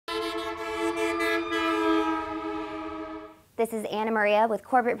This is Anna Maria with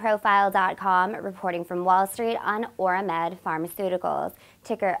CorporateProfile.com reporting from Wall Street on Oramed Pharmaceuticals,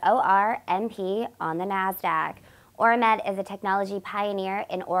 ticker ORMP on the NASDAQ. Oramed is a technology pioneer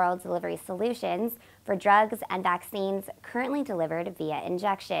in oral delivery solutions for drugs and vaccines currently delivered via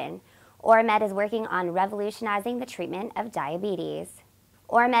injection. Oramed is working on revolutionizing the treatment of diabetes.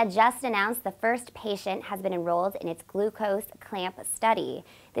 Oramed just announced the first patient has been enrolled in its glucose clamp study.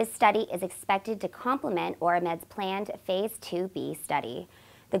 This study is expected to complement Oramed's planned Phase IIb study.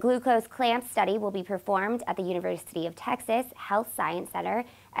 The glucose clamp study will be performed at the University of Texas Health Science Center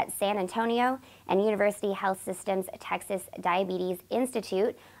at San Antonio and University Health System's Texas Diabetes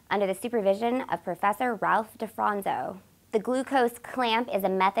Institute under the supervision of Professor Ralph DeFronzo. The glucose clamp is a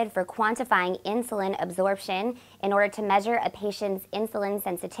method for quantifying insulin absorption in order to measure a patient's insulin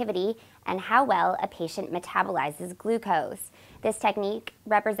sensitivity and how well a patient metabolizes glucose. This technique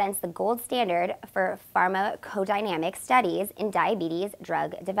represents the gold standard for pharmacodynamic studies in diabetes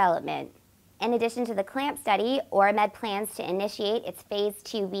drug development. In addition to the clamp study, Oramed plans to initiate its Phase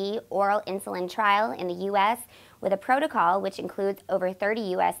IIb oral insulin trial in the U.S. with a protocol which includes over 30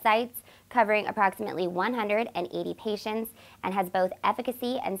 U.S. sites, covering approximately 180 patients, and has both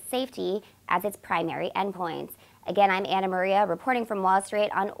efficacy and safety as its primary endpoints. Again, I'm Anna Maria reporting from Wall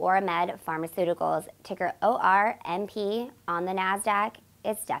Street on Oramed Pharmaceuticals, ticker ORMP on the NASDAQ.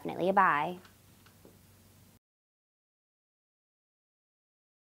 It's definitely a buy.